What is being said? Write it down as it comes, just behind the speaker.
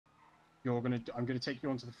I'm gonna take you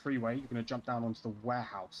onto the freeway. You're gonna jump down onto the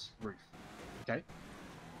warehouse roof. Okay?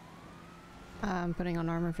 I'm putting on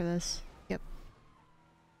armor for this. Yep.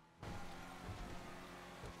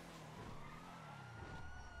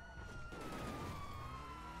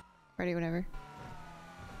 Ready whenever.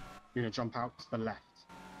 You're gonna jump out to the left.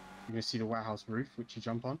 You're gonna see the warehouse roof, which you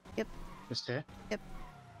jump on. Yep. Just here. Yep.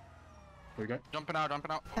 Here we go. Jumping out,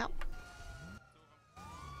 jumping out. Out.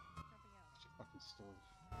 Fucking stall.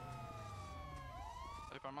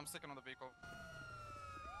 I'm sticking on the vehicle.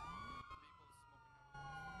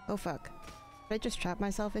 Oh fuck. Did I just trap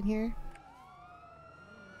myself in here?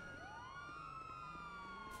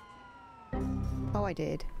 Oh, I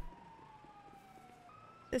did.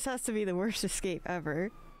 This has to be the worst escape ever.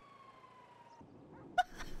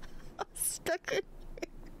 I'm stuck in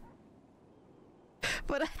here.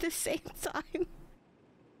 But at the same time,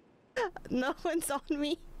 no one's on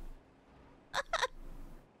me.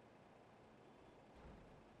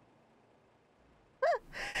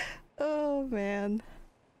 Oh man.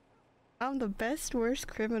 I'm the best worst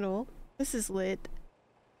criminal. This is lit.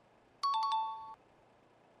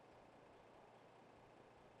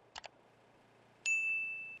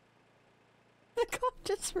 The cop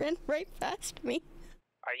just ran right past me.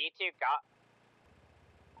 Are you two got?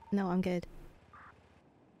 No, I'm good.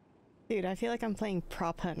 Dude, I feel like I'm playing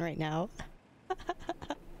prop hunt right now.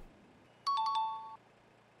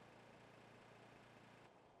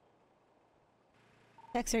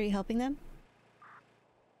 Tex, are you helping them?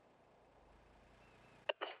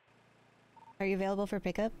 Are you available for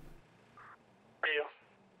pickup? Are you?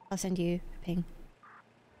 I'll send you a ping.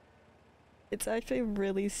 It's actually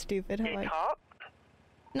really stupid how I... cop?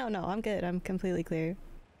 No, I'm good. I'm completely clear.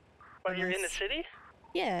 Well, you're in the city?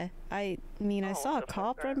 Yeah, I mean, I saw a what the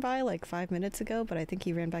cop fuck, run by like 5 minutes ago, but I think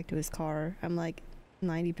he ran back to his car. I'm like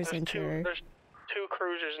 90% sure. There's two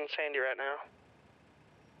cruisers in Sandy right now.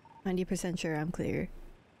 90% sure I'm clear.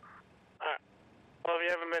 Alright. Well, if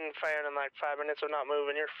you haven't been fired in like 5 minutes of not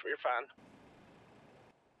moving, you're fine.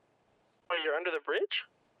 Oh, you're under the bridge?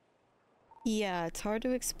 Yeah, it's hard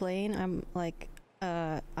to explain. I'm like,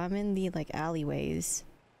 I'm in the like alleyways.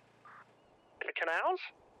 The canals?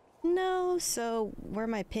 No, so where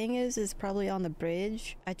my ping is probably on the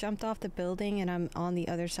bridge. I jumped off the building and I'm on the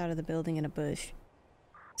other side of the building in a bush.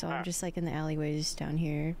 So I'm just like in the alleyways down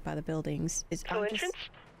here by the buildings.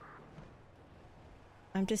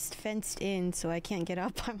 I'm just fenced in so I can't get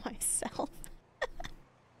out by myself.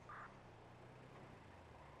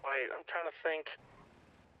 Wait, I'm trying to think.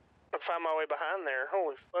 I find my way behind there.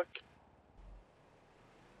 Holy fuck.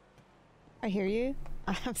 I hear you.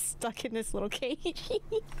 I'm stuck in this little cage.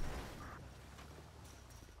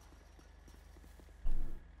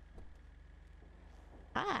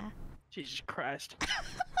 Ah. Jesus Christ.